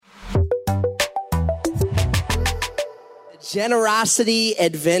Generosity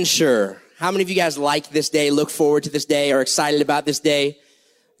Adventure. How many of you guys like this day, look forward to this day, are excited about this day?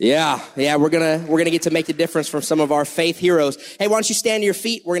 Yeah, we're gonna get to make the difference from some of our faith heroes. Hey, why don't you stand to your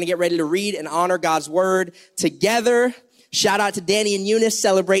feet? We're gonna get ready to read and honor God's word together. Shout out to Danny and Eunice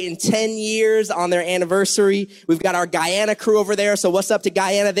celebrating 10 years on their anniversary. We've got our Guyana crew over there. So what's up to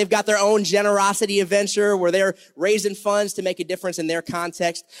Guyana? They've got their own generosity adventure where they're raising funds to make a difference in their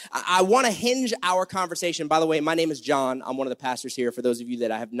context. I want to hinge our conversation. By the way, my name is John. I'm one of the pastors here. For those of you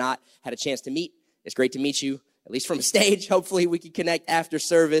that I have not had a chance to meet, it's great to meet you, at least from a stage. Hopefully we can connect after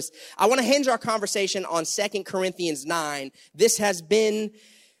service. I want to hinge our conversation on 2 Corinthians 9. This has been,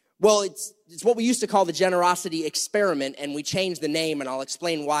 well, it's what we used to call the generosity experiment, and we changed the name, and I'll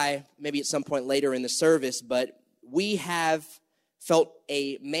explain why maybe at some point later in the service, but we have felt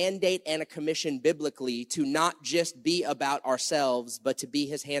a mandate and a commission biblically to not just be about ourselves, but to be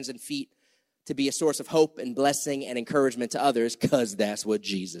his hands and feet, to be a source of hope and blessing and encouragement to others, because that's what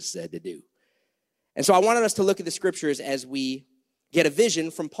Jesus said to do. And so I wanted us to look at the scriptures as we get a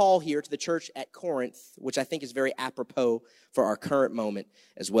vision from Paul here to the church at Corinth, which I think is very apropos for our current moment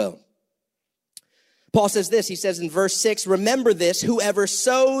as well. Paul says this, he says in verse 6, remember this, whoever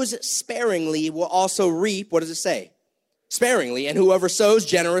sows sparingly will also reap, what does it say? Sparingly, and whoever sows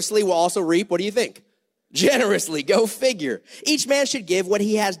generously will also reap, what do you think? Generously, go figure. Each man should give what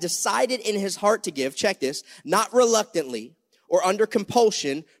he has decided in his heart to give, check this, not reluctantly or under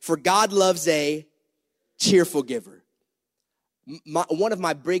compulsion, for God loves a cheerful giver. One of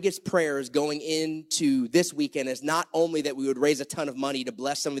my biggest prayers going into this weekend is not only that we would raise a ton of money to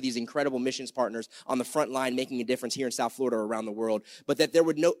bless some of these incredible missions partners on the front line making a difference here in South Florida or around the world, but that there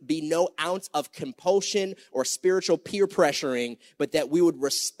would be no ounce of compulsion or spiritual peer pressuring, but that we would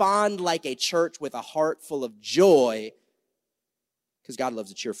respond like a church with a heart full of joy, because God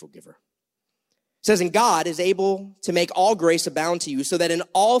loves a cheerful giver. It says, and God is able to make all grace abound to you, so that in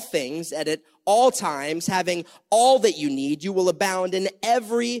all things and at all times, having all that you need, you will abound in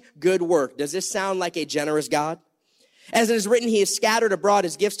every good work. Does this sound like a generous God? As it is written, he has scattered abroad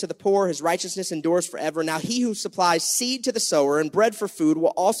his gifts to the poor. His righteousness endures forever. Now he who supplies seed to the sower and bread for food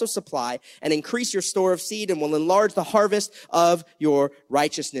will also supply and increase your store of seed and will enlarge the harvest of your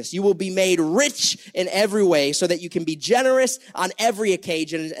righteousness. You will be made rich in every way so that you can be generous on every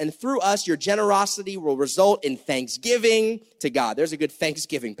occasion. And through us, your generosity will result in thanksgiving to God. There's a good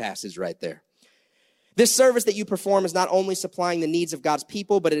Thanksgiving passage right there. This service that you perform is not only supplying the needs of God's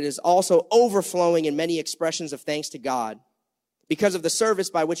people, but it is also overflowing in many expressions of thanks to God. Because of the service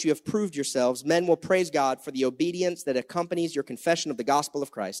by which you have proved yourselves, men will praise God for the obedience that accompanies your confession of the gospel of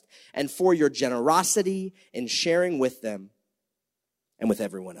Christ and for your generosity in sharing with them and with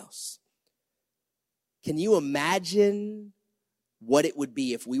everyone else. Can you imagine what it would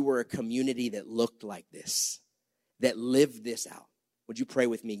be if we were a community that looked like this, that lived this out? Would you pray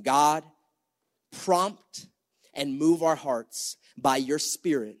with me? God, prompt and move our hearts by your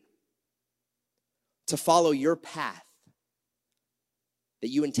Spirit to follow your path that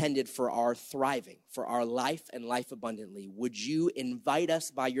you intended for our thriving, for our life and life abundantly. Would you invite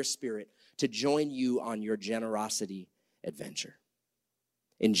us by your Spirit to join you on your generosity adventure?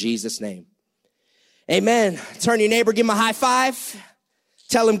 In Jesus' name, amen. Turn to your neighbor, give him a high five.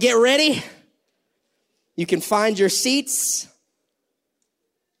 Tell him, get ready. You can find your seats.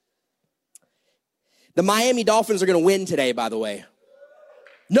 The Miami Dolphins are going to win today, by the way.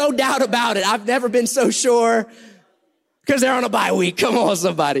 No doubt about it. I've never been so sure because they're on a bye week. Come on,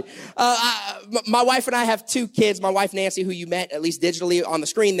 somebody. My wife and I have two kids. My wife, Nancy, who you met at least digitally on the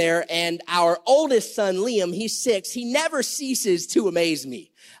screen there, and our oldest son, Liam, he's 6. He never ceases to amaze me.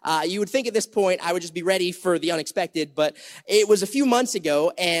 You would think at this point I would just be ready for the unexpected, but it was a few months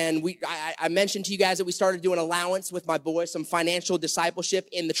ago, and I mentioned to you guys that we started doing allowance with my boys, some financial discipleship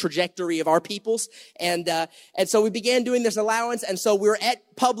in the trajectory of our peoples, and so we began doing this allowance, and so we were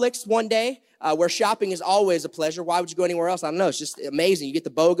at Publix one day, where shopping is always a pleasure. Why would you go anywhere else? I don't know. It's just amazing. You get the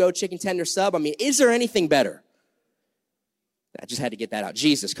BOGO chicken tender sub. I mean, is there anything better? I just had to get that out.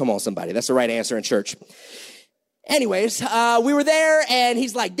 Jesus, come on, somebody. That's the right answer in church. Anyways, we were there, and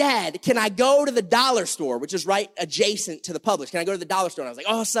he's like, Dad, can I go to the dollar store, which is right adjacent to the Publix? Can I go to the dollar store? And I was like,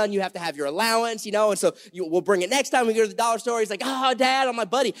 oh, son, you have to have your allowance, and so we'll bring it next time we go to the dollar store. He's like, oh, Dad, I'm my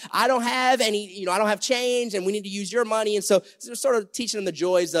buddy. I don't have any, I don't have change, and we need to use your money. And so we're sort of teaching him the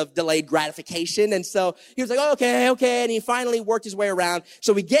joys of delayed gratification. And so he was like, oh, okay. And he finally worked his way around.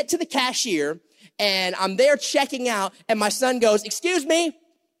 So we get to the cashier, and I'm there checking out, and my son goes, excuse me.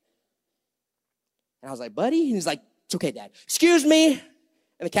 And I was like, buddy? And he's like, it's okay, Dad. Excuse me. And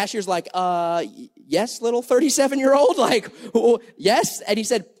the cashier's like, yes, little 37-year-old? Like, yes? And he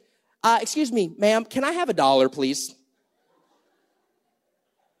said, excuse me, ma'am, can I have $1, please?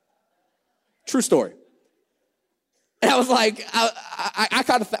 True story. And I was like, I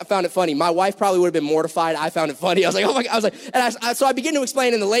kind of found it funny. My wife probably would have been mortified. I found it funny. I was like, oh my God. I was like, and so I began to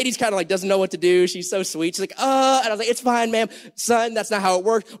explain, and the lady's kind of like doesn't know what to do. She's so sweet. She's like, and I was like, it's fine, ma'am. Son, that's not how it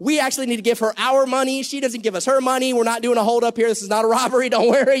works. We actually need to give her our money. She doesn't give us her money. We're not doing a hold up here. This is not a robbery. Don't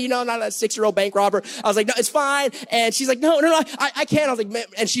worry. You know, not a 6-year-old bank robber. I was like, no, it's fine. And she's like, no, I can't. I was like, man,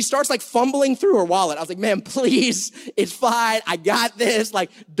 and she starts like fumbling through her wallet. I was like, ma'am, please, it's fine. I got this.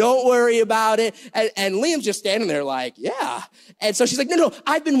 Like, don't worry about it. And Liam's just standing there like, yeah. And so she's like, no,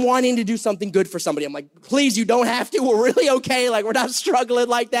 I've been wanting to do something good for somebody. I'm like, please, you don't have to. We're really okay. Like, we're not struggling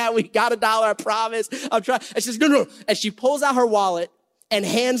like that. We got $1, I promise. I'm trying. And she says, no. And she pulls out her wallet and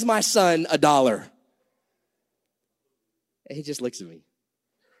hands my son $1. And he just looks at me.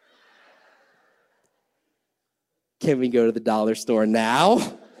 Can we go to the dollar store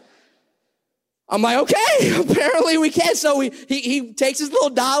now? I'm like, okay, apparently we can. So he takes his little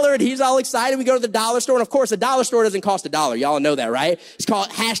 $1 and he's all excited. We go to the dollar store. And of course, the dollar store doesn't cost $1. Y'all know that, right? It's called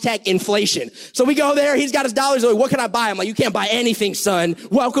 #inflation. So we go there. He's got his $. He's like, what can I buy? I'm like, you can't buy anything, son.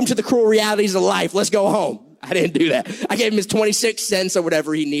 Welcome to the cruel realities of life. Let's go home. I didn't do that. I gave him his 26 cents or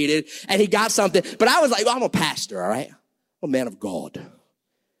whatever he needed. And he got something. But I was like, well, I'm a pastor, all right? I'm a man of God.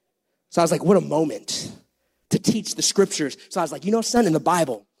 So I was like, what a moment to teach the scriptures. So I was like, you know, son, in the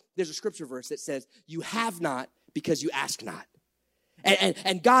Bible, there's a scripture verse that says, you have not because you ask not.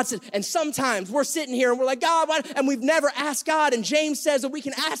 And God says, and sometimes we're sitting here and we're like, God, why? And we've never asked God. And James says that we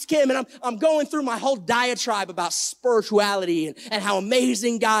can ask him. And I'm going through my whole diatribe about spirituality and how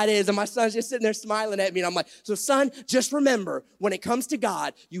amazing God is. And my son's just sitting there smiling at me. And I'm like, so son, just remember, when it comes to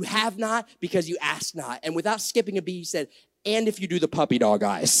God, you have not because you ask not. And without skipping a beat, he said, and if you do the puppy dog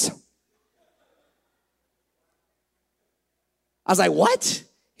eyes. I was like, what?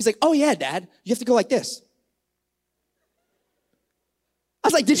 He's like, oh yeah, Dad, you have to go like this. I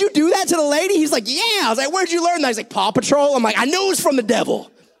was like, did you do that to the lady? He's like, yeah. I was like, where'd you learn that? He's like, Paw Patrol. I'm like, I knew it was from the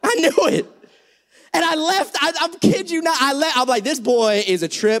devil. I knew it. And I left, I'm kid you not, I'm like, this boy is a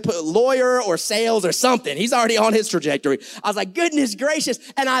trip lawyer or sales or something. He's already on his trajectory. I was like, goodness gracious.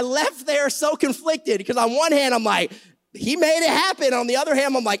 And I left there so conflicted because on one hand, I'm like, he made it happen. On the other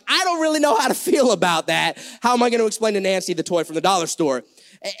hand, I'm like, I don't really know how to feel about that. How am I going to explain to Nancy the toy from the dollar store?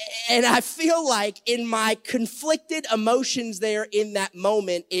 And I feel like in my conflicted emotions there in that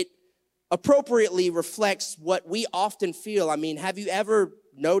moment, it appropriately reflects what we often feel. I mean, have you ever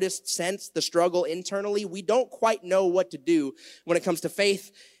sensed the struggle internally? We don't quite know what to do when it comes to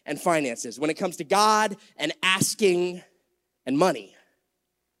faith and finances, when it comes to God and asking and money.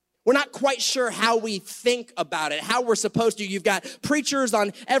 We're not quite sure how we think about it, how we're supposed to. You've got preachers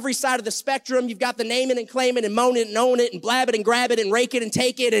on every side of the spectrum. You've got the name it and claim it and moan it and own it and blab it and grab it and rake it and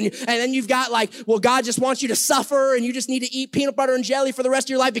take it. And then you've got like, well, God just wants you to suffer and you just need to eat peanut butter and jelly for the rest of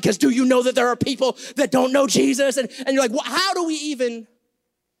your life because do you know that there are people that don't know Jesus? And you're like, well, how do we even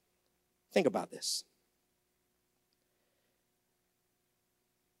think about this?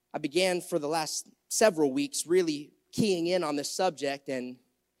 I began for the last several weeks really keying in on this subject and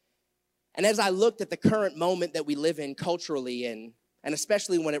as I looked at the current moment that we live in culturally and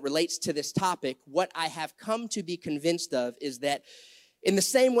especially when it relates to this topic, what I have come to be convinced of is that in the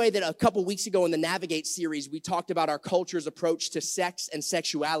same way that a couple weeks ago in the Navigate series, we talked about our culture's approach to sex and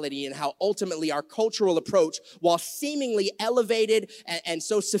sexuality and how ultimately our cultural approach, while seemingly elevated and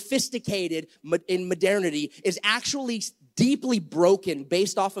so sophisticated in modernity, is actually deeply broken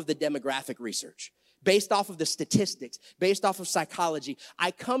based off of the demographic research. Based off of the statistics, based off of psychology.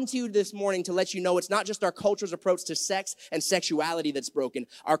 I come to you this morning to let you know it's not just our culture's approach to sex and sexuality that's broken.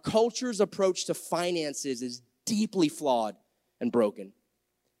 Our culture's approach to finances is deeply flawed and broken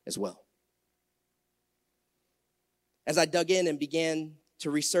as well. As I dug in and began to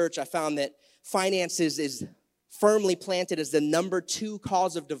research, I found that finances is firmly planted as the number 2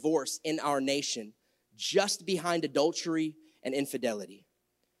 cause of divorce in our nation, just behind adultery and infidelity.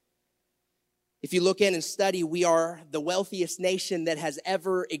 If you look in and study, we are the wealthiest nation that has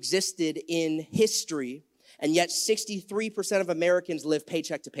ever existed in history, and yet 63% of Americans live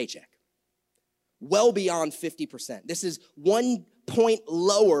paycheck to paycheck. Well beyond 50%. This is 1 point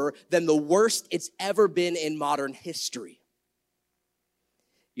lower than the worst it's ever been in modern history.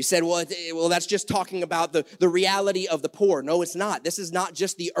 You said, well, that's just talking about the reality of the poor. No, it's not. This is not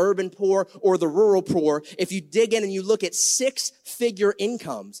just the urban poor or the rural poor. If you dig in and you look at 6-figure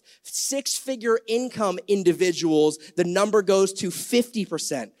incomes, 6-figure income individuals, the number goes to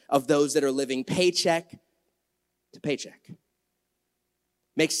 50% of those that are living paycheck to paycheck.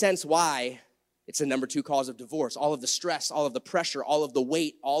 Makes sense why it's the number 2 cause of divorce. All of the stress, all of the pressure, all of the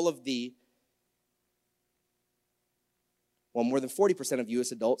weight, all of the While more than 40% of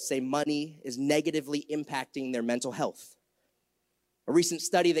U.S. adults say money is negatively impacting their mental health. A recent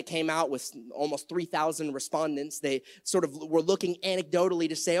study that came out with almost 3,000 respondents, they sort of were looking anecdotally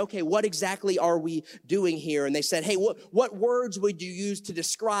to say, okay, what exactly are we doing here? And they said, hey, what words would you use to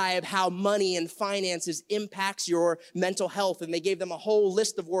describe how money and finances impacts your mental health? And they gave them a whole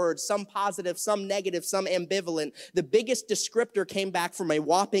list of words, some positive, some negative, some ambivalent. The biggest descriptor came back from a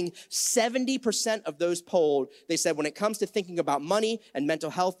whopping 70% of those polled. They said when it comes to thinking about money and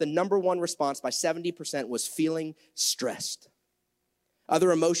mental health, the number one response by 70% was feeling stressed.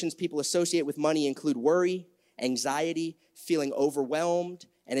 Other emotions people associate with money include worry, anxiety, feeling overwhelmed,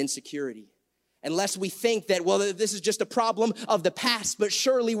 and insecurity. Unless we think that, well, this is just a problem of the past, but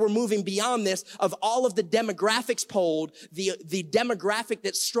surely we're moving beyond this. Of all of the demographics polled, the demographic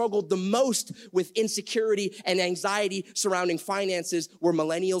that struggled the most with insecurity and anxiety surrounding finances were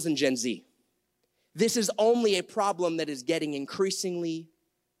millennials and Gen Z. This is only a problem that is getting increasingly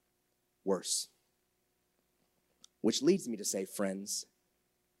worse. Which leads me to say, friends,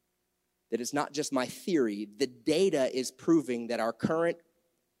 that it's not just my theory. The data is proving that our current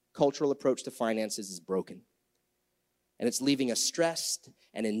cultural approach to finances is broken. And it's leaving us stressed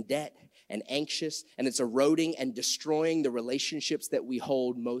and in debt and anxious, and it's eroding and destroying the relationships that we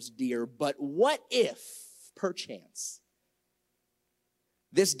hold most dear. But what if, perchance,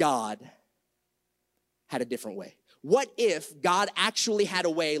 this God had a different way? What if God actually had a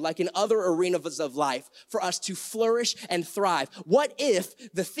way, like in other arenas of life, for us to flourish and thrive? What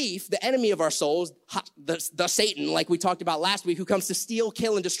if the thief, the enemy of our souls, the Satan, like we talked about last week, who comes to steal,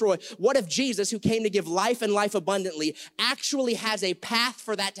 kill, and destroy, what if Jesus, who came to give life and life abundantly, actually has a path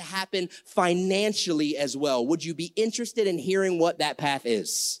for that to happen financially as well? Would you be interested in hearing what that path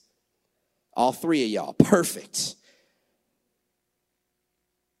is? All three of y'all, perfect.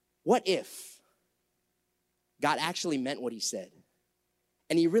 What if God actually meant what he said?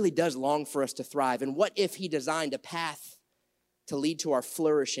 And he really does long for us to thrive. And what if he designed a path to lead to our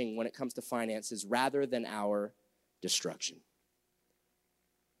flourishing when it comes to finances rather than our destruction?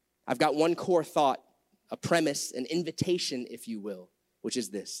 I've got one core thought, a premise, an invitation, if you will, which is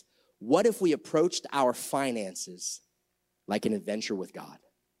this. What if we approached our finances like an adventure with God?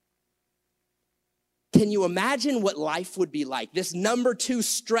 Can you imagine what life would be like? This number 2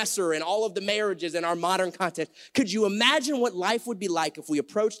 stressor in all of the marriages in our modern context. Could you imagine what life would be like if we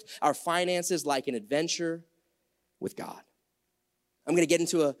approached our finances like an adventure with God? I'm going to get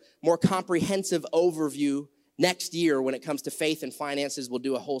into a more comprehensive overview next year when it comes to faith and finances. We'll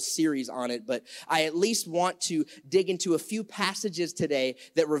do a whole series on it, but I at least want to dig into a few passages today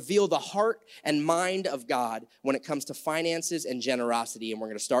that reveal the heart and mind of God when it comes to finances and generosity, and we're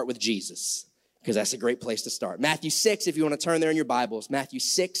going to start with Jesus, because that's a great place to start. Matthew 6, if you want to turn there in your Bibles, Matthew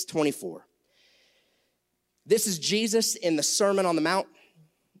 6:24. This is Jesus in the Sermon on the Mount,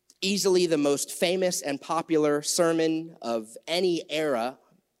 easily the most famous and popular sermon of any era.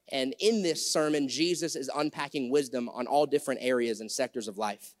 And in this sermon, Jesus is unpacking wisdom on all different areas and sectors of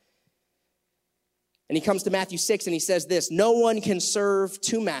life. And he comes to Matthew 6 and he says this, no one can serve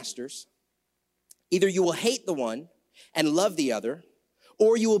 2 masters. Either you will hate the one and love the other,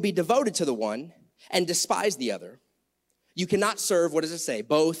 or you will be devoted to the one and despise the other. You cannot serve, what does it say?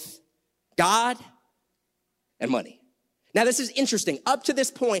 Both God and money. Now, this is interesting. Up to this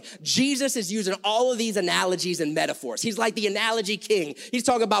point, Jesus is using all of these analogies and metaphors. He's like the analogy king. He's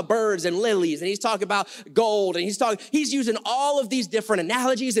talking about birds and lilies, and he's talking about gold, and he's using all of these different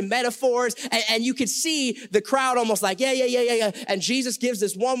analogies and metaphors, and you could see the crowd almost like, yeah. And Jesus gives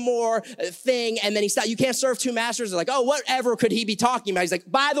this one more thing, and then he stops. You can't serve 2 masters. They're like, oh, whatever could he be talking about? He's like,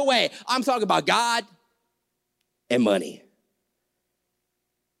 by the way, I'm talking about God and money.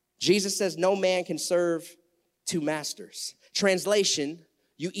 Jesus says no man can serve 2 masters. Translation,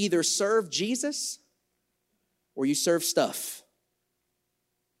 you either serve Jesus or you serve stuff.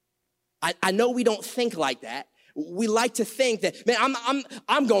 I know we don't think like that. We like to think that, man,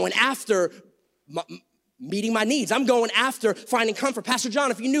 I'm going after meeting my needs. I'm going after finding comfort. Pastor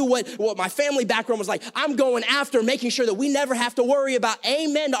John, if you knew what my family background was like, I'm going after making sure that we never have to worry about.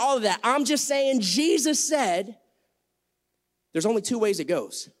 Amen to all of that. I'm just saying Jesus said there's only 2 ways it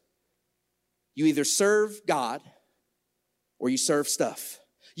goes. You either serve God or you serve stuff.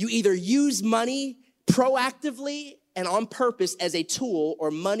 You either use money proactively and on purpose as a tool,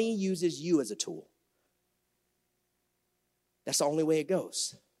 or money uses you as a tool. That's the only way it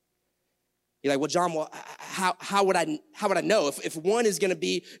goes. You're like, well, John, how would I know? If one is going to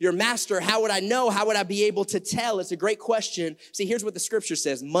be your master, how would I know? How would I be able to tell? It's a great question. See, here's what the scripture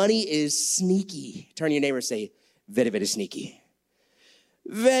says. Money is sneaky. Turn to your neighbor and say, very, very sneaky.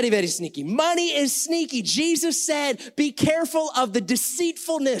 Very, very sneaky. Money is sneaky. Jesus said, be careful of the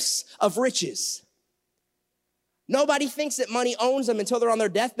deceitfulness of riches. Nobody thinks that money owns them until they're on their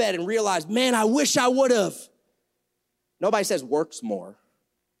deathbed and realize, man, I wish I would have. Nobody says works more.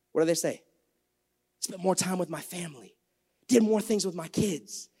 What do they say? Spent more time with my family. Did more things with my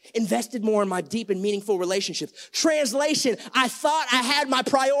kids. Invested more in my deep and meaningful relationships. Translation, I thought I had my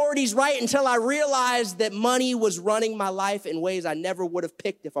priorities right until I realized that money was running my life in ways I never would have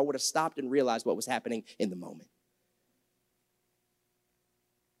picked if I would have stopped and realized what was happening in the moment.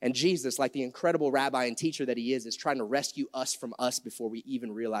 And Jesus, like the incredible rabbi and teacher that he is trying to rescue us from us before we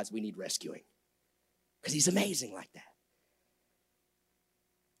even realize we need rescuing. Because he's amazing like that.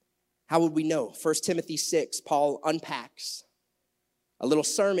 How would we know? 1 Timothy 6, Paul unpacks a little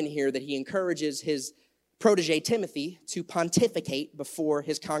sermon here that he encourages his protege Timothy to pontificate before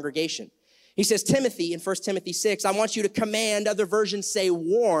his congregation. He says, Timothy, in 1 Timothy 6, I want you to command, other versions say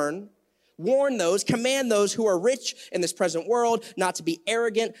warn those, command those who are rich in this present world not to be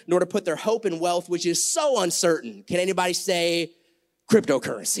arrogant, nor to put their hope in wealth, which is so uncertain. Can anybody say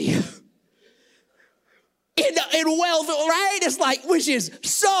cryptocurrency? In wealth, right? It's like, which is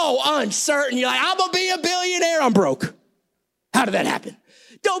so uncertain. You're like, I'm going to be a billionaire. I'm broke. How did that happen?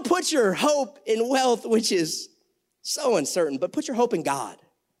 Don't put your hope in wealth, which is so uncertain, but put your hope in God,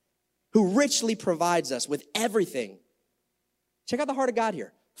 who richly provides us with everything. Check out the heart of God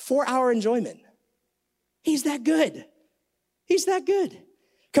here. For our enjoyment. He's that good. He's that good.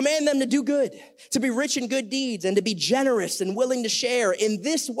 Command them to do good, to be rich in good deeds, and to be generous and willing to share. In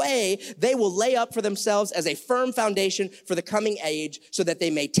this way, they will lay up for themselves as a firm foundation for the coming age so that they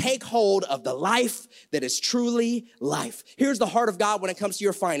may take hold of the life that is truly life. Here's the heart of God when it comes to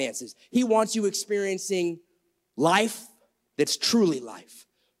your finances. He wants you experiencing life that's truly life,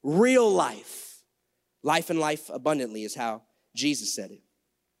 real life. Life and life abundantly is how Jesus said it.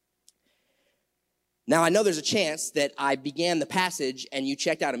 Now, I know there's a chance that I began the passage and you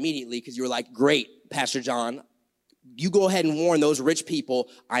checked out immediately because you were like, great, Pastor John, you go ahead and warn those rich people.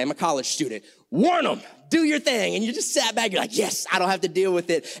 I am a college student. Warn them, do your thing. And you just sat back, you're like, yes, I don't have to deal with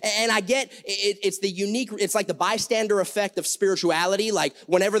it. And I get it, it's like the bystander effect of spirituality. Like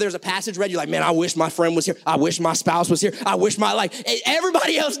whenever there's a passage read, you're like, man, I wish my friend was here. I wish my spouse was here. I wish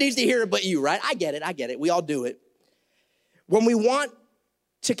everybody else needs to hear it but you, right? I get it. We all do it. When we want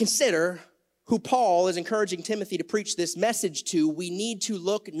to consider who Paul is encouraging Timothy to preach this message to, we need to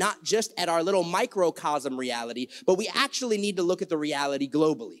look not just at our little microcosm reality, but we actually need to look at the reality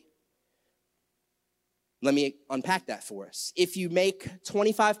globally. Let me unpack that for us. If you make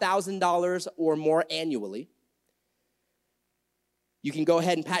 $25,000 or more annually, you can go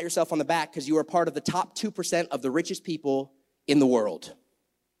ahead and pat yourself on the back because you are part of the top 2% of the richest people in the world.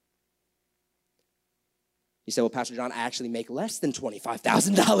 You say, well, Pastor John, I actually make less than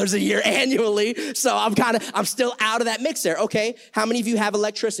 $25,000 a year annually, so I'm still out of that mix there. Okay, how many of you have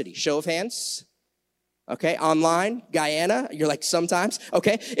electricity? Show of hands. Okay, online, Guyana, you're like, sometimes.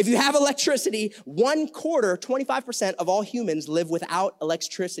 Okay, if you have electricity, 25% of all humans live without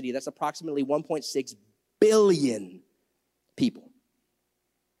electricity. That's approximately 1.6 billion people.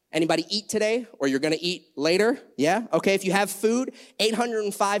 Anybody eat today or you're going to eat later? Yeah? Okay, if you have food,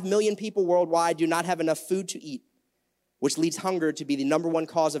 805 million people worldwide do not have enough food to eat, which leads hunger to be the number one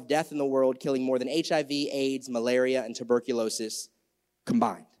cause of death in the world, killing more than HIV, AIDS, malaria, and tuberculosis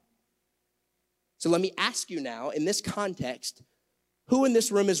combined. So let me ask you now, in this context, who in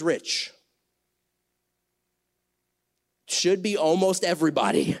this room is rich? Should be almost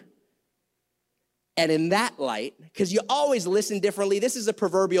everybody. And in that light, because you always listen differently, this is a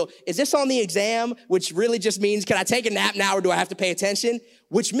proverbial, is this on the exam? Which really just means, can I take a nap now or do I have to pay attention?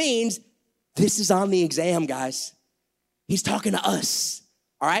 Which means, this is on the exam, guys. He's talking to us.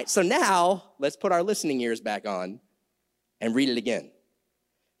 All right, so now, let's put our listening ears back on and read it again.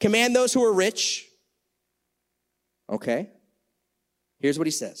 Command those who are rich. Okay. Here's what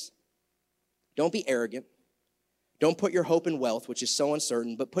he says. Don't be arrogant. Don't put your hope in wealth, which is so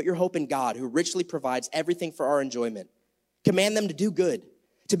uncertain, but put your hope in God, who richly provides everything for our enjoyment. Command them to do good,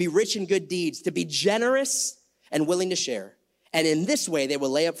 to be rich in good deeds, to be generous and willing to share. And in this way, they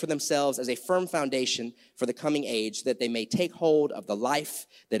will lay up for themselves as a firm foundation for the coming age, that they may take hold of the life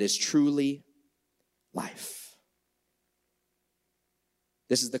that is truly life.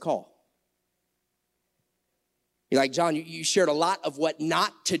 This is the call. You're like, John, you shared a lot of what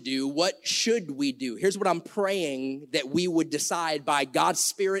not to do. What should we do? Here's what I'm praying that we would decide by God's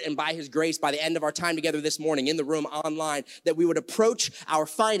Spirit and by His grace by the end of our time together this morning in the room, online, that we would approach our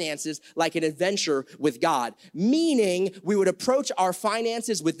finances like an adventure with God. Meaning we would approach our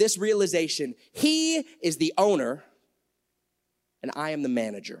finances with this realization. He is the owner and I am the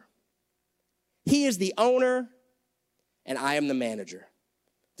manager. He is the owner, and I am the manager.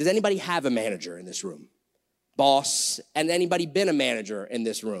 Does anybody have a manager in this room? Boss, and anybody been a manager in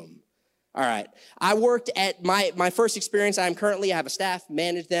this room? All right. I worked at my first experience. I have a staff,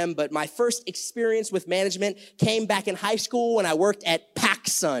 manage them, but my first experience with management came back in high school when I worked at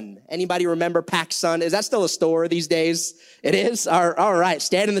PacSun. Anybody remember PacSun? Is that still a store these days? It is? All right.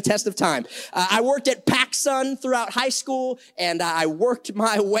 Standing the test of time. I worked at PacSun throughout high school, and I worked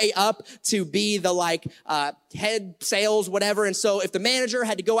my way up to be the head sales, whatever. And so if the manager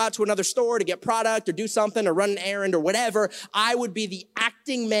had to go out to another store to get product or do something or run an errand or whatever, I would be the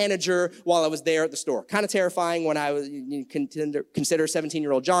acting manager while I was there at the store. Kind of terrifying when I was consider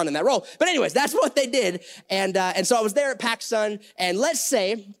 17-year-old John in that role. But anyways, that's what they did. And so I was there at PacSun. And let's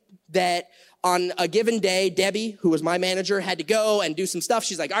say that on a given day, Debbie, who was my manager, had to go and do some stuff.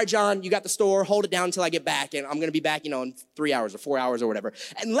 She's like, all right, John, you got the store. Hold it down until I get back. And I'm going to be back, in 3 hours or 4 hours or whatever.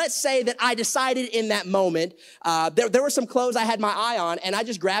 And let's say that I decided in that moment, there were some clothes I had my eye on, and I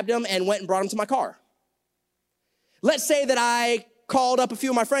just grabbed them and went and brought them to my car. Let's say that I called up a few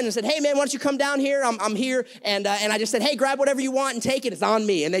of my friends and said, hey, man, why don't you come down here? I'm here. And I just said, hey, grab whatever you want and take it. It's on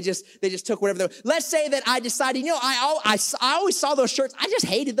me. And they just took whatever. Let's say that I decided, I always saw those shirts. I just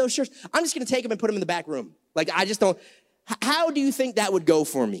hated those shirts. I'm just going to take them and put them in the back room. I just don't. How do you think that would go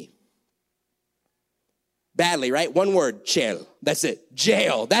for me? Badly, right? One word, jail. That's it.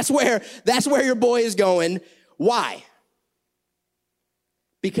 Jail. That's where your boy is going. Why?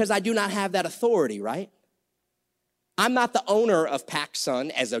 Because I do not have that authority, right? I'm not the owner of PacSun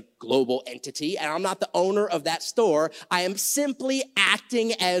as a global entity, and I'm not the owner of that store. I am simply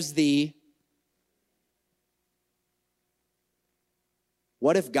acting as the...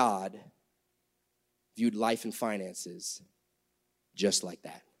 What if God viewed life and finances just like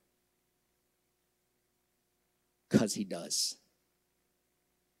that? Because he does.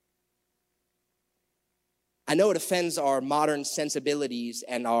 I know it offends our modern sensibilities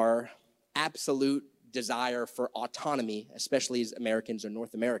and our absolute desire for autonomy, especially as Americans or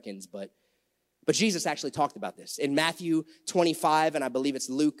North Americans, but Jesus actually talked about this. In Matthew 25, and I believe it's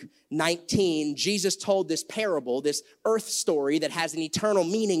Luke 19, Jesus told this parable, this earth story that has an eternal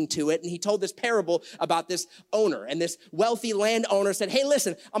meaning to it, and he told this parable about this owner, and this wealthy landowner said, hey,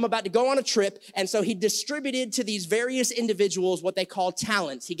 listen, I'm about to go on a trip, and so he distributed to these various individuals what they call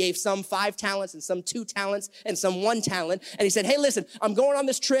talents. He gave some 5 talents, and some 2 talents, and some 1 talent, and he said, hey, listen, I'm going on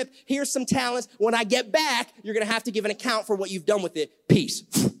this trip, here's some talents, when I get back, you're gonna have to give an account for what you've done with it. Peace.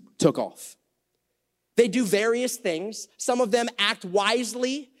 Took off. They do various things. Some of them act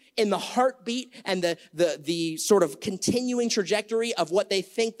wisely in the heartbeat and the sort of continuing trajectory of what they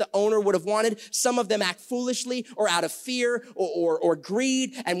think the owner would have wanted. Some of them act foolishly or out of fear or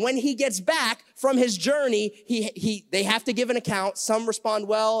greed. And when he gets back from his journey, they have to give an account. Some respond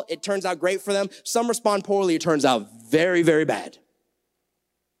well. It turns out great for them. Some respond poorly. It turns out very, very bad.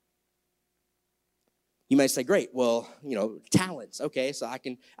 You might say, great, well, talents. Okay, so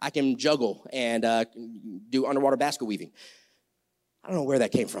I can juggle and do underwater basket weaving. I don't know where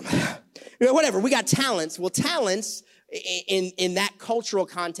that came from. Whatever, we got talents. Well, talents in that cultural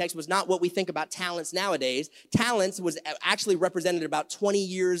context was not what we think about talents nowadays. Talents was actually represented about 20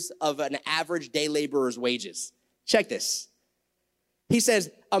 years of an average day laborer's wages. Check this. He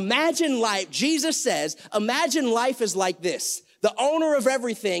says, Jesus says, imagine life is like this. The owner of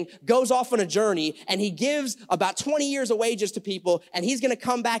everything goes off on a journey and he gives about 20 years of wages to people, and he's going to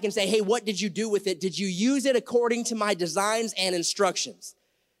come back and say, hey, what did you do with it? Did you use it according to my designs and instructions?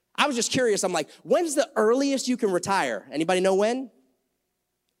 I was just curious. I'm like, when's the earliest you can retire? Anybody know when?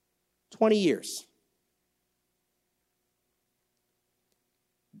 20 years.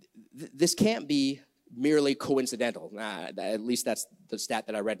 This can't be merely coincidental. At least that's the stat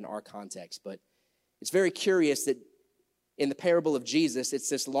that I read in our context. But it's very curious that in the parable of Jesus, it's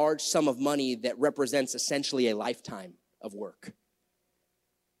this large sum of money that represents essentially a lifetime of work.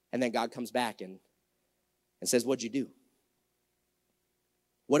 And then God comes back and says, what'd you do?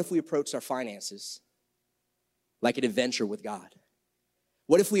 What if we approached our finances like an adventure with God?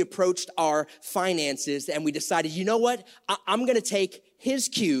 What if we approached our finances and we decided, you know what? I'm going to take his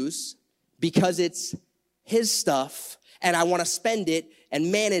cues because it's his stuff and I want to spend it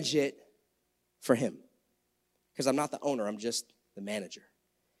and manage it for him. Because I'm not the owner, I'm just the manager.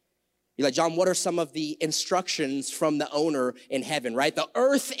 You're like, John, what are some of the instructions from the owner in heaven, right? The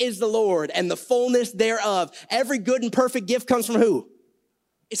earth is the Lord and the fullness thereof. Every good and perfect gift comes from who?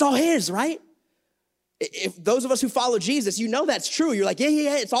 It's all his, right? If those of us who follow Jesus, you know that's true. You're like,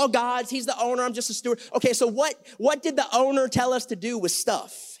 yeah, it's all God's. He's the owner, I'm just a steward. Okay, so what did the owner tell us to do with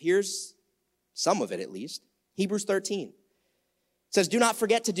stuff? Here's some of it at least. Hebrews 13. It says, do not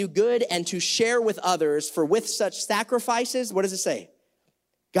forget to do good and to share with others, for with such sacrifices, what does it say?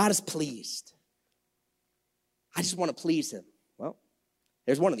 God is pleased. I just want to please him. Well,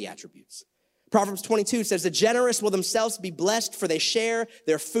 there's one of the attributes. Proverbs 22 says, the generous will themselves be blessed, for they share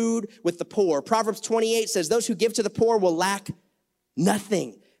their food with the poor. Proverbs 28 says, those who give to the poor will lack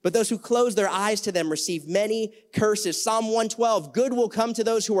nothing, but those who close their eyes to them receive many curses. Psalm 112, good will come to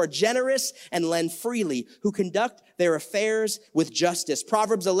those who are generous and lend freely, who conduct their affairs with justice.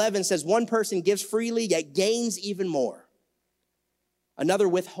 Proverbs 11 says, one person gives freely, yet gains even more. Another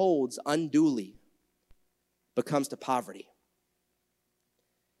withholds unduly, but comes to poverty.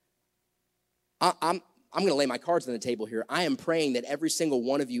 I'm going to lay my cards on the table here. I am praying that every single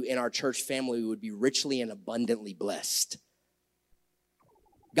one of you in our church family would be richly and abundantly blessed.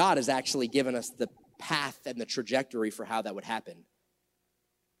 God has actually given us the path and the trajectory for how that would happen.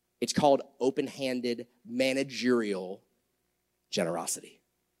 It's called open-handed managerial generosity.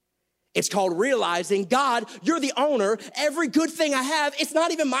 It's called realizing, God, you're the owner. Every good thing I have, it's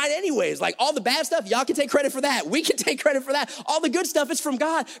not even mine anyways. Like all the bad stuff, y'all can take credit for that. We can take credit for that. All the good stuff is from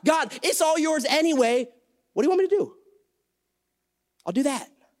God. God, it's all yours anyway. What do you want me to do? I'll do that.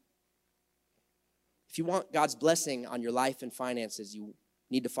 If you want God's blessing on your life and finances, you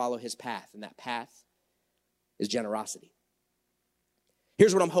need to follow his path, and that path is generosity.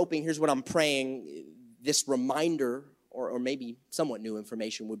 Here's what I'm hoping, here's what I'm praying, this reminder or maybe somewhat new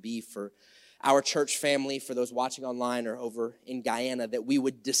information would be for our church family, for those watching online or over in Guyana, that we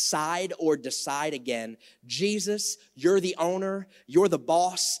would decide again, Jesus, you're the owner, you're the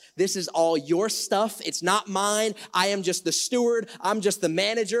boss, this is all your stuff, it's not mine, I am just the steward, I'm just the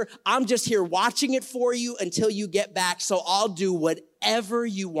manager, I'm just here watching it for you until you get back, so I'll do whatever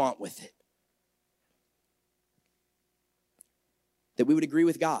you want with it. That we would agree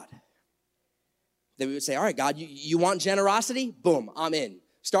with God. That we would say, all right, God, you want generosity? Boom, I'm in.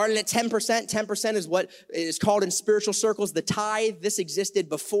 Starting at 10%. 10% is what is called in spiritual circles the tithe. This existed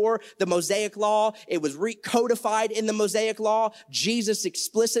before the Mosaic Law. It was recodified in the Mosaic Law. Jesus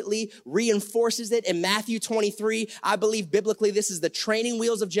explicitly reinforces it in Matthew 23. I believe biblically this is the training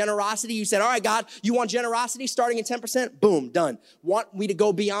wheels of generosity. You said, all right, God, you want generosity starting at 10%? Boom, done. Want me to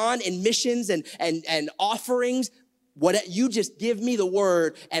go beyond in missions and offerings? What you just give me the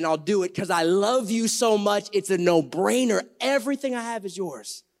word and I'll do it because I love you so much. It's a no-brainer. Everything I have is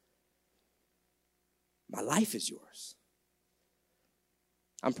yours. My life is yours.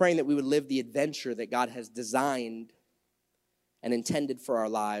 I'm praying that we would live the adventure that God has designed and intended for our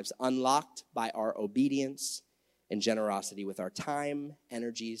lives, unlocked by our obedience and generosity with our time,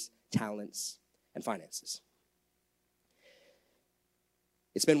 energies, talents, and finances.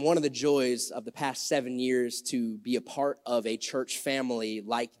 It's been one of the joys of the past 7 years to be a part of a church family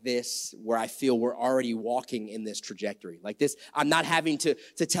like this, where I feel we're already walking in this trajectory. Like this, I'm not having to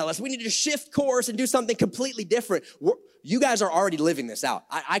tell us we need to shift course and do something completely different. You guys are already living this out.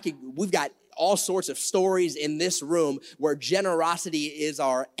 We've got all sorts of stories in this room where generosity is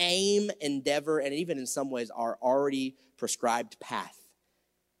our aim, endeavor, and even in some ways our already prescribed path.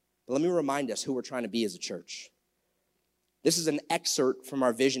 But let me remind us who we're trying to be as a church. This is an excerpt from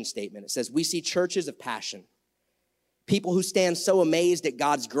our vision statement. It says, we see churches of passion, people who stand so amazed at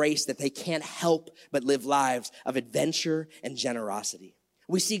God's grace that they can't help but live lives of adventure and generosity.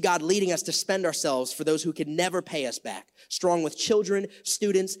 We see God leading us to spend ourselves for those who can never pay us back, strong with children,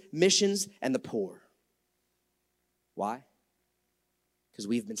 students, missions, and the poor. Why? Because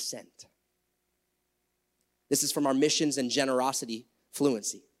we've been sent. This is from our missions and generosity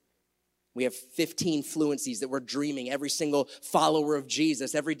fluency. We have 15 fluencies that we're dreaming every single follower of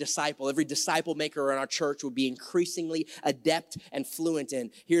Jesus, every disciple maker in our church will be increasingly adept and fluent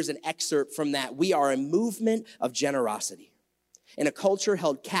in. Here's an excerpt from that. We are a movement of generosity. In a culture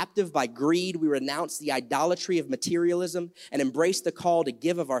held captive by greed, we renounce the idolatry of materialism and embrace the call to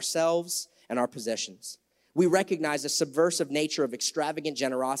give of ourselves and our possessions. We recognize the subversive nature of extravagant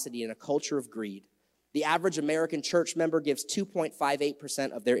generosity in a culture of greed. The average American church member gives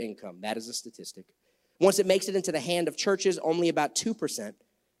 2.58% of their income. That is a statistic. Once it makes it into the hand of churches, only about 2%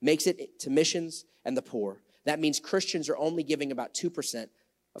 makes it to missions and the poor. That means Christians are only giving about 2%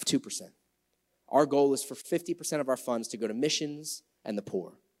 of 2%. Our goal is for 50% of our funds to go to missions and the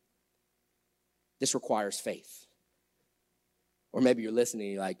poor. This requires faith. Or maybe you're listening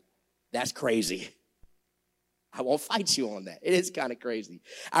and you're like, that's crazy. I won't fight you on that. It is kind of crazy.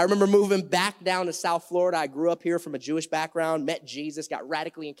 I remember moving back down to South Florida. I grew up here from a Jewish background, met Jesus, got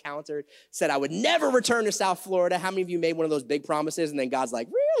radically encountered, said I would never return to South Florida. How many of you made one of those big promises? And then God's like,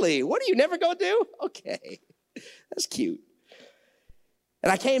 really? What are you never going to do? Okay, that's cute.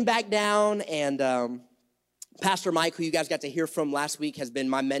 And I came back down and Pastor Mike, who you guys got to hear from last week, has been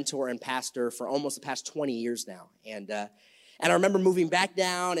my mentor and pastor for almost the past 20 years now. And I remember moving back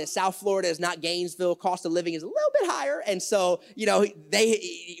down, and South Florida is not Gainesville. Cost of living is a little bit higher. And so,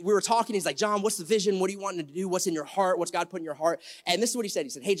 we were talking. He's like, John, what's the vision? What are you wanting to do? What's in your heart? What's God put in your heart? And this is what he said. He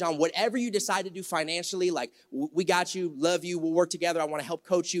said, hey, John, whatever you decide to do financially, like, we got you, love you, we'll work together. I want to help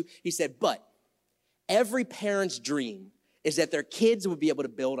coach you. He said, but every parent's dream is that their kids would be able to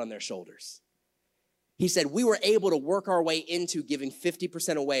build on their shoulders. He said, we were able to work our way into giving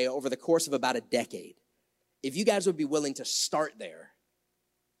 50% away over the course of about a decade. If you guys would be willing to start there,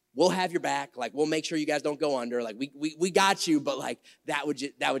 we'll have your back. Like, we'll make sure you guys don't go under. Like, we got you, but like, that would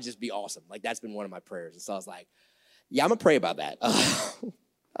just be awesome. Like, that's been one of my prayers. And so I was like, yeah, I'm going to pray about that.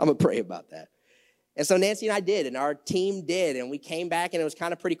 I'm going to pray about that. And so Nancy and I did, and our team did, and we came back, and it was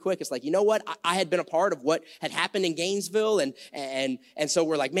kind of pretty quick. It's like, you know what? I had been a part of what had happened in Gainesville, and so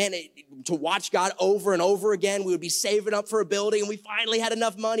we're like, man, to watch God over and over again, we would be saving up for a building, and we finally had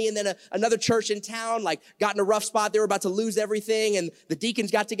enough money, and then another church in town, like, got in a rough spot. They were about to lose everything, and the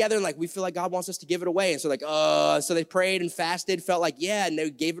deacons got together, and like, we feel like God wants us to give it away. And so like, so they prayed and fasted, felt like, yeah, and they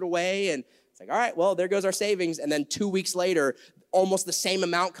gave it away, and it's like, all right, well, there goes our savings. And then 2 weeks later, almost the same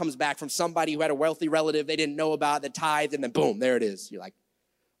amount comes back from somebody who had a wealthy relative they didn't know about that tithed, and then boom, there it is. You're like,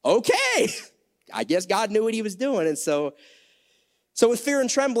 okay, I guess God knew what he was doing. And so with fear and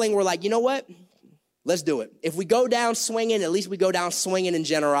trembling, we're like, you know what? Let's do it. If we go down swinging, at least we go down swinging in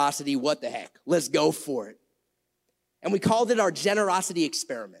generosity. What the heck? Let's go for it. And we called it our generosity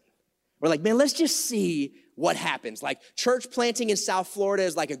experiment. We're like, man, let's just see what happens. Like, church planting in South Florida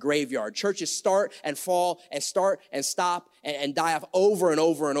is like a graveyard. Churches start and fall and start and stop and die off over and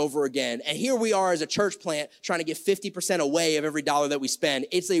over and over again. And here we are as a church plant trying to give 50% away of every dollar that we spend.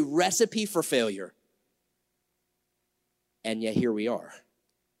 It's a recipe for failure. And yet here we are.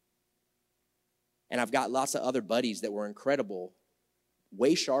 And I've got lots of other buddies that were incredible,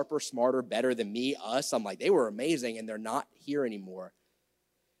 way sharper, smarter, better than me, us. I'm like, they were amazing, and they're not here anymore.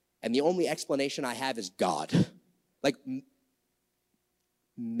 And the only explanation I have is God. Like,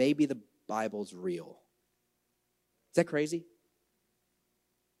 maybe the Bible's real. Is that crazy?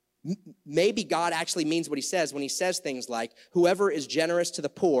 Maybe God actually means what he says when he says things like, whoever is generous to the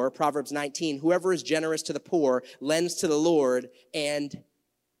poor, Proverbs 19, whoever is generous to the poor lends to the Lord, and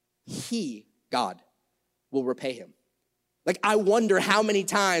he, God, will repay him. Like, I wonder how many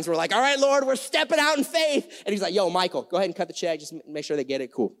times we're like, all right, Lord, we're stepping out in faith. And he's like, yo, Michael, go ahead and cut the check. Just make sure they get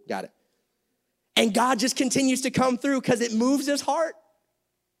it. Cool, got it. And God just continues to come through because it moves his heart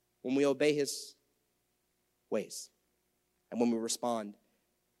when we obey his ways and when we respond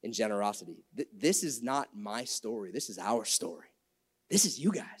in generosity. This is not my story. This is our story. This is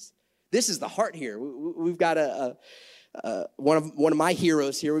you guys. This is the heart here. We've got one of my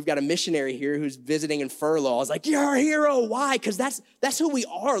heroes here. We've got a missionary here who's visiting in furlough. I was like, you're a hero. Why? Because that's who we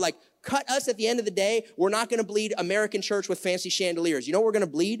are. Like, cut us at the end of the day. We're not going to bleed American church with fancy chandeliers. You know what we're going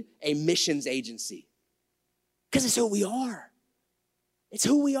to bleed? A missions agency. Because it's who we are. It's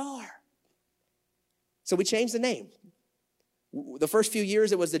who we are. So we changed the name. The first few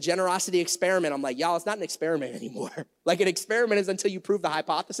years, it was the generosity experiment. I'm like, y'all, it's not an experiment anymore. Like, an experiment is until you prove the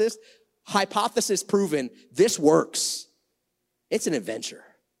hypothesis. Hypothesis proven, this works. It's an adventure.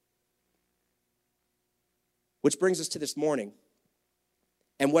 Which brings us to this morning.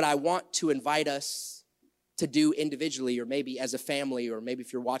 And what I want to invite us to do individually, or maybe as a family, or maybe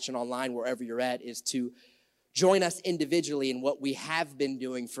if you're watching online, wherever you're at, is to join us individually in what we have been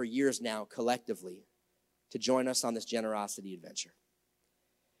doing for years now collectively, to join us on this generosity adventure.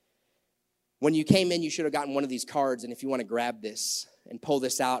 When you came in, you should have gotten one of these cards, and if you want to grab this and pull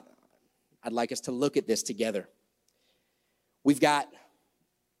this out, I'd like us to look at this together. We've got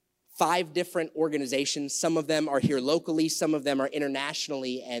 5 different organizations. Some of them are here locally. Some of them are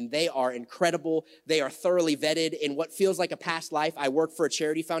internationally, and they are incredible. They are thoroughly vetted. In what feels like a past life, I work for a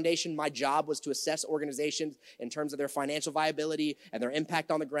charity foundation. My job was to assess organizations in terms of their financial viability and their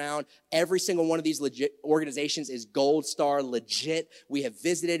impact on the ground. Every single one of these legit organizations is gold star legit. We have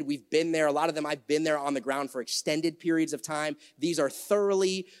visited. We've been there. A lot of them I've been there on the ground for extended periods of time. These are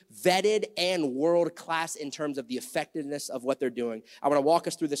thoroughly vetted and world-class in terms of the effectiveness of what they're doing. I want to walk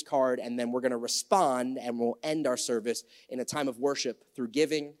us through this card, and then we're going to respond, and we'll end our service in a time of worship through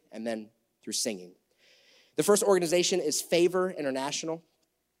giving and then through singing. The first organization is Favor International.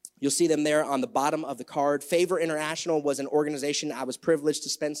 You'll see them there on the bottom of the card. Favor International was an organization I was privileged to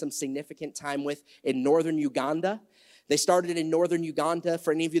spend some significant time with in northern Uganda. They started in northern Uganda.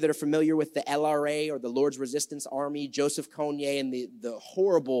 For any of you that are familiar with the LRA or the Lord's Resistance Army, Joseph Kony and the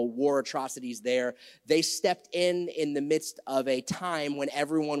horrible war atrocities there, they stepped in the midst of a time when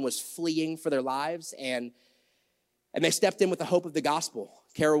everyone was fleeing for their lives. And And they stepped in with the hope of the gospel.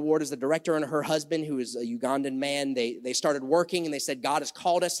 Kara Ward is the director, and her husband, who is a Ugandan man, they started working, and they said, God has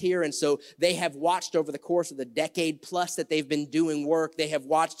called us here. And so they have watched over the course of the decade plus that they've been doing work. They have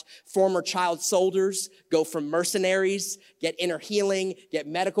watched former child soldiers go from mercenaries, get inner healing, get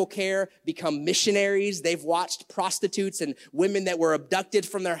medical care, become missionaries. They've watched prostitutes and women that were abducted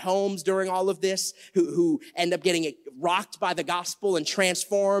from their homes during all of this, who end up getting rocked by the gospel and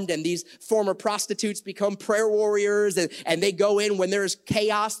transformed. And these former prostitutes become prayer warriors, and they go in when there's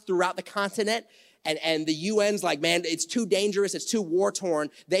chaos throughout the continent. And the UN's like, man, it's too dangerous. It's too war-torn.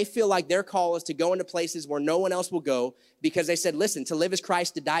 They feel like their call is to go into places where no one else will go, because they said, listen, to live is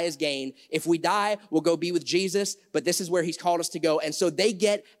Christ, to die is gain. If we die, we'll go be with Jesus, but this is where he's called us to go. And so they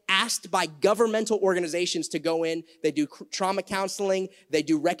get asked by governmental organizations to go in. They do trauma counseling. They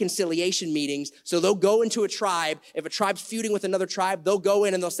do reconciliation meetings. So they'll go into a tribe. If a tribe's feuding with another tribe, they'll go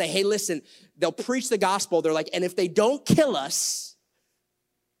in and they'll say, hey, listen, they'll preach the gospel. They're like, and if they don't kill us,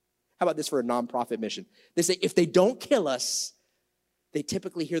 how about this for a nonprofit mission? They say, if they don't kill us, they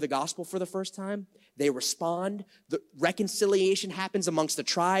typically hear the gospel for the first time. They respond. The reconciliation happens amongst the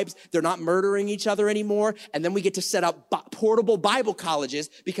tribes. They're not murdering each other anymore. And then we get to set up portable Bible colleges,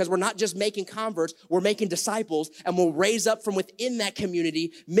 because we're not just making converts, we're making disciples, and we'll raise up from within that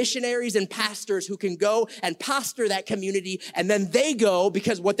community missionaries and pastors who can go and pastor that community. And then they go,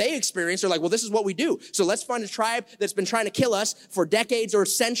 because what they experience, they're like, well, this is what we do. So let's find a tribe that's been trying to kill us for decades or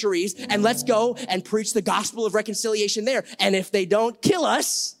centuries, and let's go and preach the gospel of reconciliation there. And if they don't kill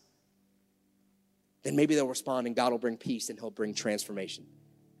us, then maybe they'll respond, and God will bring peace, and he'll bring transformation.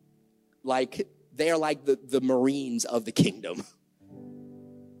 Like, they are like the Marines of the kingdom.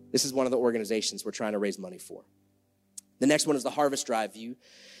 This is one of the organizations we're trying to raise money for. The next one is the Harvest Drive. You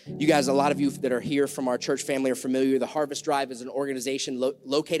guys, a lot of you that are here from our church family are familiar. The Harvest Drive is an organization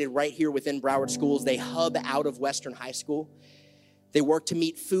located right here within Broward Schools. They hub out of Western High School. They work to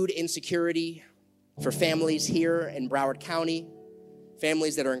meet food insecurity for families here in Broward County,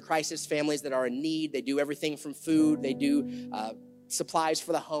 families that are in crisis, families that are in need. They do everything from food. They do supplies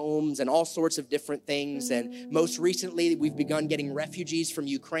for the homes and all sorts of different things. And most recently, we've begun getting refugees from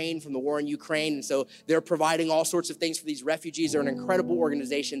Ukraine, from the war in Ukraine. And so they're providing all sorts of things for these refugees. They're an incredible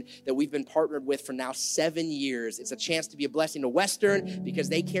organization that we've been partnered with for now 7 years. It's a chance to be a blessing to Western, because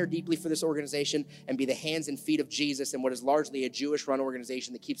they care deeply for this organization and be the hands and feet of Jesus in what is largely a Jewish-run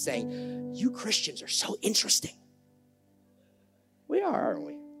organization that keeps saying, you Christians are so interesting. We are, aren't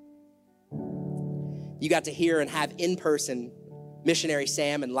we? You got to hear and have in person Missionary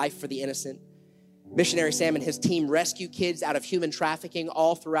Sam and Life for the Innocent. Missionary Sam and his team rescue kids out of human trafficking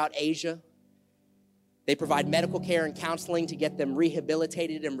all throughout Asia. They provide medical care and counseling to get them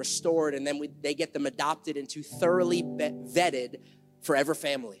rehabilitated and restored, and then they get them adopted into thoroughly vetted forever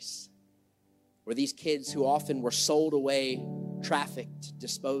families, where these kids who often were sold away, trafficked,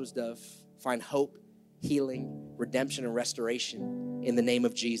 disposed of, find hope, healing, redemption, and restoration in the name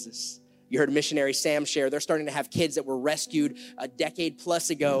of Jesus. You heard Missionary Sam share, they're starting to have kids that were rescued a decade plus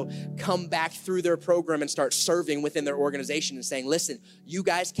ago come back through their program and start serving within their organization and saying, listen, you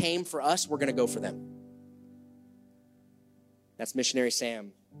guys came for us, we're gonna go for them. That's Missionary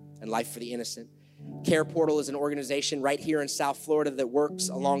Sam and Life for the Innocent. Care Portal is an organization right here in South Florida that works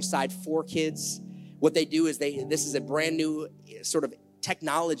alongside 4Kids. What they do is this is a brand new sort of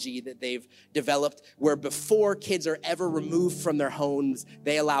technology that they've developed, where before kids are ever removed from their homes,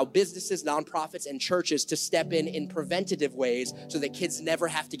 they allow businesses, nonprofits, and churches to step in preventative ways so that kids never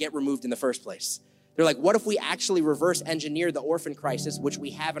have to get removed in the first place. They're like, what if we actually reverse engineer the orphan crisis, which we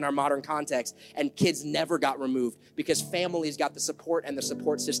have in our modern context, and kids never got removed because families got the support and the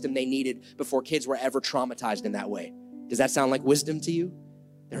support system they needed before kids were ever traumatized in that way? Does that sound like wisdom to you?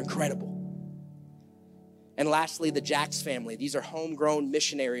 They're incredible. And lastly, the Jacks family. These are homegrown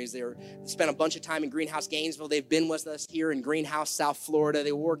missionaries. They spent a bunch of time in Greenhouse, Gainesville. They've been with us here in Greenhouse, South Florida.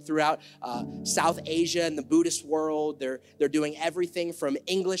 They work throughout South Asia and the Buddhist world. They're doing everything from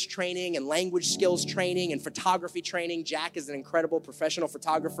English training and language skills training and photography training. Jack is an incredible professional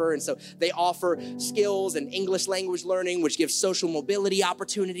photographer, and so they offer skills and English language learning, which gives social mobility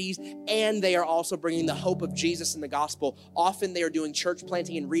opportunities, and they are also bringing the hope of Jesus and the gospel. Often they are doing church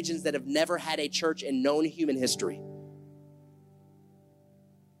planting in regions that have never had a church in known human history.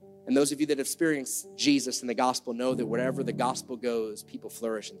 And those of you that have experienced Jesus and the gospel know that wherever the gospel goes, people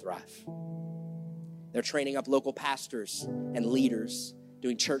flourish and thrive. They're training up local pastors and leaders,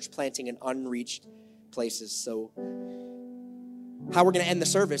 doing church planting in unreached places. So how we're going to end the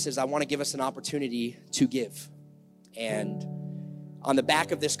service is I want to give us an opportunity to give. And on the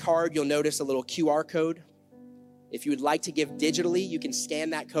back of this card, you'll notice a little QR code. If you would like to give digitally, you can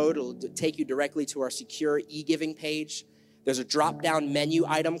scan that code. It'll take you directly to our secure e-giving page. There's a drop-down menu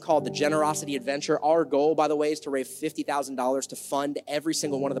item called the Generosity Adventure. Our goal, by the way, is to raise $50,000 to fund every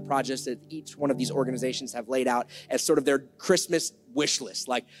single one of the projects that each one of these organizations have laid out as sort of their Christmas wish list,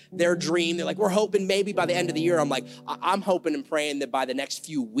 like their dream. They're like, we're hoping maybe by the end of the year. I'm like, I'm hoping and praying that by the next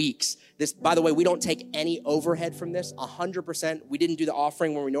few weeks, this, by the way, we don't take any overhead from this, 100%. We didn't do the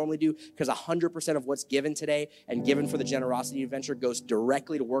offering when we normally do because 100% of what's given today and given for the Generosity Adventure goes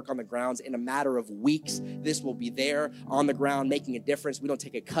directly to work on the grounds. In a matter of weeks, this will be there on the ground making a difference. We don't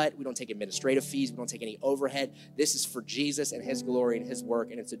take a cut. We don't take administrative fees. We don't take any overhead. This is for Jesus and his glory and his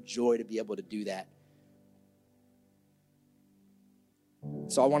work, and it's a joy to be able to do that.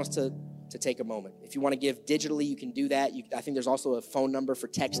 So I want us to take a moment. If you want to give digitally, you can do that. I think there's also a phone number for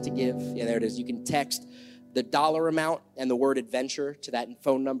text to give. Yeah, there it is. You can text the dollar amount and the word adventure to that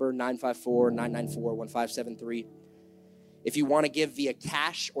phone number, 954-994-1573. If you want to give via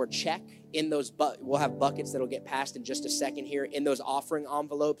cash or check, in those we'll have buckets that'll get passed in just a second here. In those offering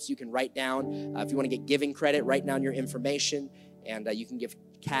envelopes, you can write down, if you want to get giving credit, write down your information, and you can give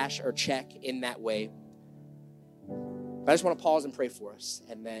cash or check in that way. But I just want to pause and pray for us.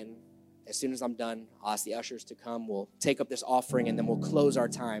 And then as soon as I'm done, I'll ask the ushers to come. We'll take up this offering, and then we'll close our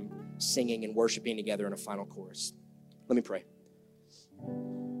time singing and worshiping together in a final chorus. Let me pray.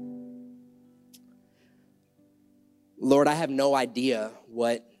 Lord, I have no idea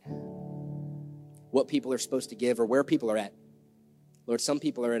what people are supposed to give or where people are at. Lord, some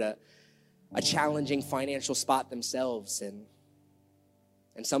people are at a challenging financial spot themselves, and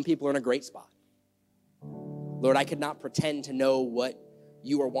some people are in a great spot. Lord, I could not pretend to know what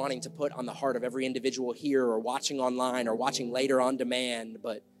you are wanting to put on the heart of every individual here or watching online or watching later on demand,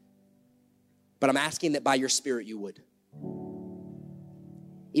 but I'm asking that by your Spirit you would.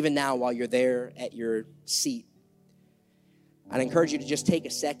 Even now, while you're there at your seat, I'd encourage you to just take a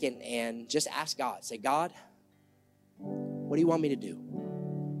second and just ask God. Say, God, what do you want me to do?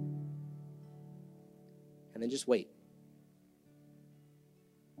 And then just wait.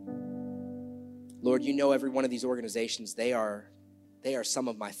 Lord, you know every one of these organizations, they are some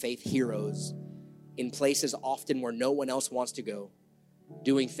of my faith heroes in places often where no one else wants to go,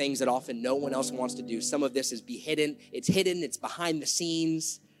 doing things that often no one else wants to do. Some of this is hidden, it's behind the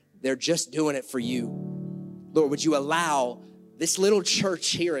scenes. They're just doing it for you. Lord, would you allow this little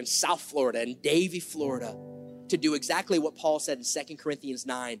church here in South Florida, in Davie, Florida, to do exactly what Paul said in 2 Corinthians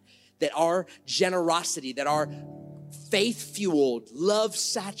 9, that our generosity, that our faith-fueled,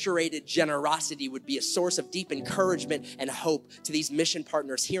 love-saturated generosity would be a source of deep encouragement and hope to these mission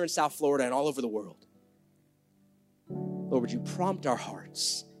partners here in South Florida and all over the world. Lord, would you prompt our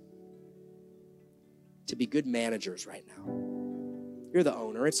hearts to be good managers right now? You're the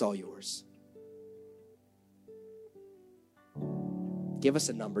owner. It's all yours. Give us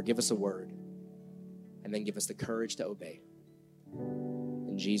a number, give us a word, and then give us the courage to obey.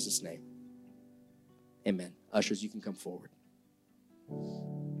 In Jesus' name, amen. Ushers, you can come forward.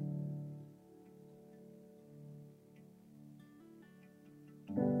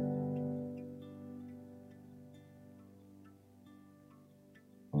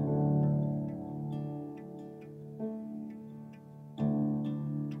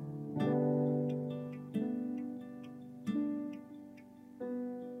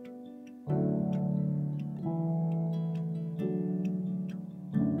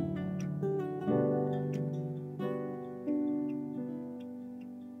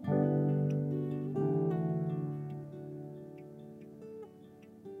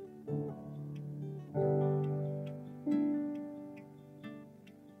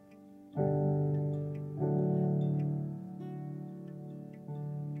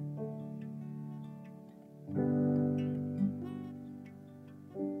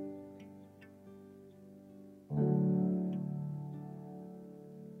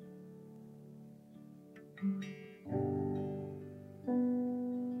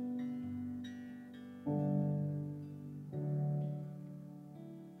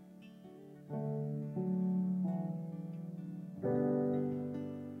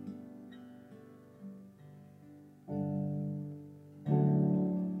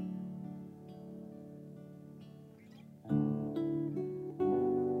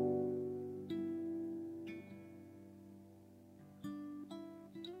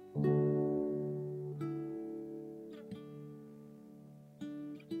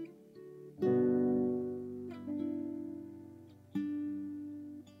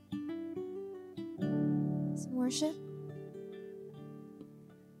 Some worship.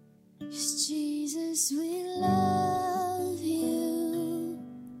 Yes, Jesus, we love you.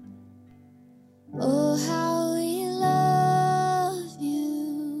 Oh, how we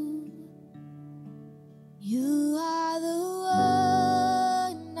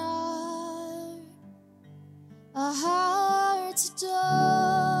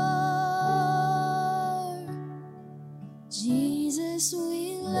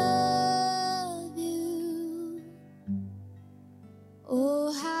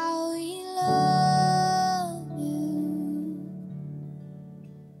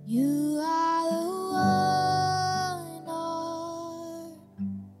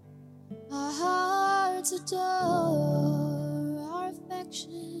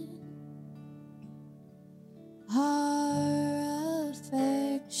our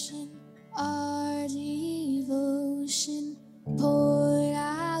affection, our devotion, poured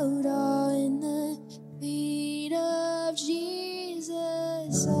out on the feet of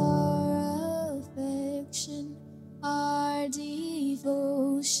Jesus. Our affection, our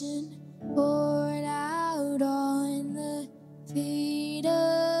devotion, poured out on the feet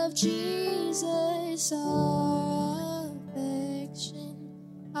of Jesus. Our affection,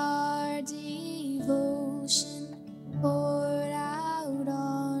 our devotion, poured out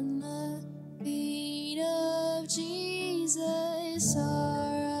on the feet of Jesus.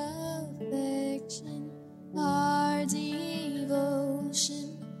 Our affection, our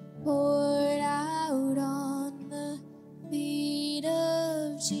devotion, poured out on the feet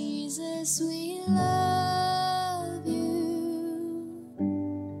of Jesus. We love you.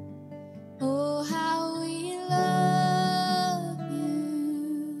 Oh, how we love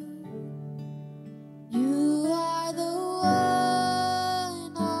you. You are the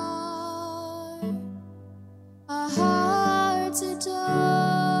one our hearts adore.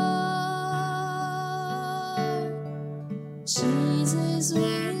 Jesus,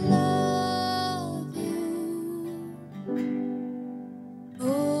 we love you.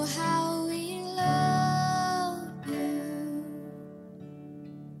 Oh, how we love you.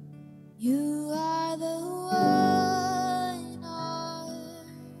 You are the one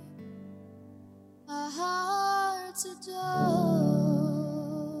our hearts adore.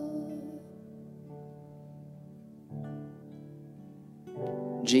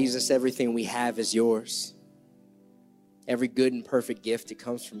 Jesus, everything we have is yours. Every good and perfect gift, it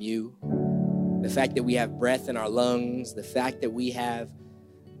comes from you. The fact that we have breath in our lungs, the fact that we have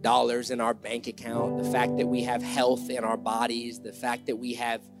dollars in our bank account, the fact that we have health in our bodies, the fact that we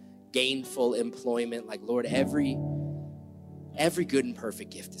have gainful employment, like, Lord, every good and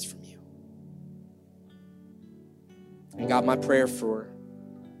perfect gift is from you. And God, my prayer for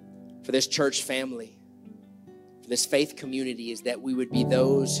this church family, for this faith community, is that we would be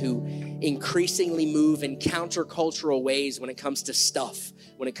those who increasingly move in countercultural ways when it comes to stuff,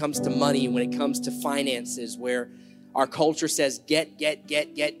 when it comes to money, when it comes to finances, where our culture says get,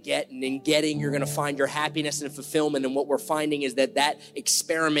 and in getting, you're going to find your happiness and fulfillment. And what we're finding is that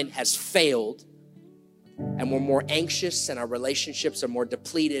experiment has failed, and we're more anxious, and our relationships are more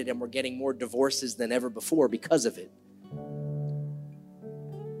depleted, and we're getting more divorces than ever before because of it.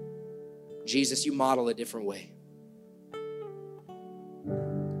 Jesus, you model a different way.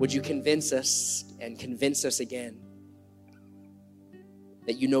 Would you convince us and convince us again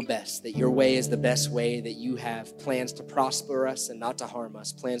that you know best, that your way is the best way, that you have plans to prosper us and not to harm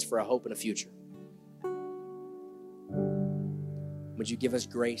us, plans for a hope and a future. Would you give us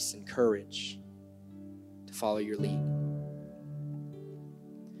grace and courage to follow your lead?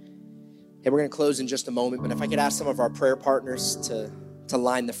 Hey, we're going to close in just a moment, but if I could ask some of our prayer partners to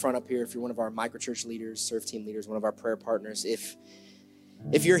line the front up here. If you're one of our microchurch leaders, serve team leaders, one of our prayer partners, if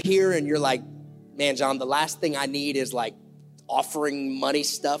you're here and you're like, man, John, the last thing I need is like offering money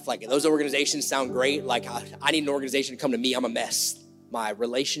stuff. Like, those organizations sound great. Like, I need an organization to come to me. I'm a mess. My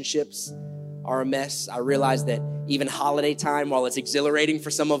relationships are a mess. I realize that even holiday time, while it's exhilarating for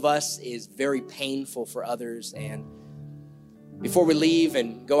some of us, is very painful for others. And before we leave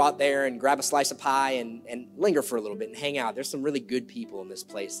and go out there and grab a slice of pie and linger for a little bit and hang out, there's some really good people in this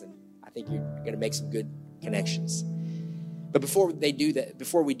place, and I think you're going to make some good connections. But before we do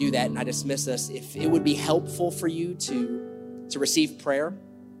that, and I dismiss us, if it would be helpful for you to receive prayer,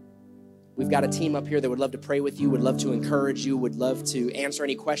 we've got a team up here that would love to pray with you, would love to encourage you, would love to answer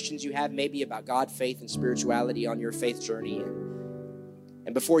any questions you have, maybe about God, faith, and spirituality on your faith journey.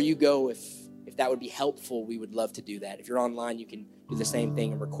 And before you go, if that would be helpful, we would love to do that. If you're online, you can do the same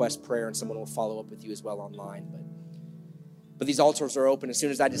thing and request prayer, and someone will follow up with you as well online. But these altars are open as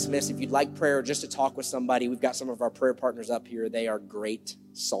soon as I dismiss. If you'd like prayer or just to talk with somebody, we've got some of our prayer partners up here. They are great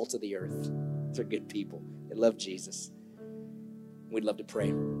salt of the earth. They're good people. They love Jesus. We'd love to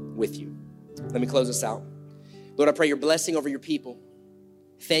pray with you. Let me close this out. Lord, I pray your blessing over your people.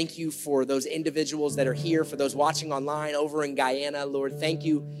 Thank you for those individuals that are here, for those watching online over in Guyana. Lord, thank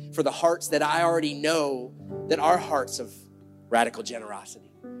you for the hearts that I already know that are hearts of radical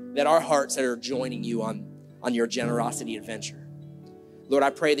generosity, that are hearts that are joining you on your generosity adventure. Lord, I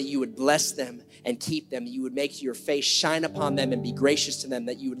pray that you would bless them and keep them, that you would make your face shine upon them and be gracious to them,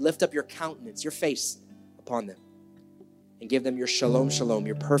 that you would lift up your countenance, your face upon them, and give them your shalom, shalom,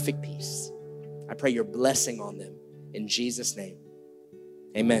 your perfect peace. I pray your blessing on them in Jesus' name.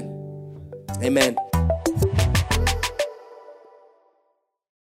 Amen. Amen.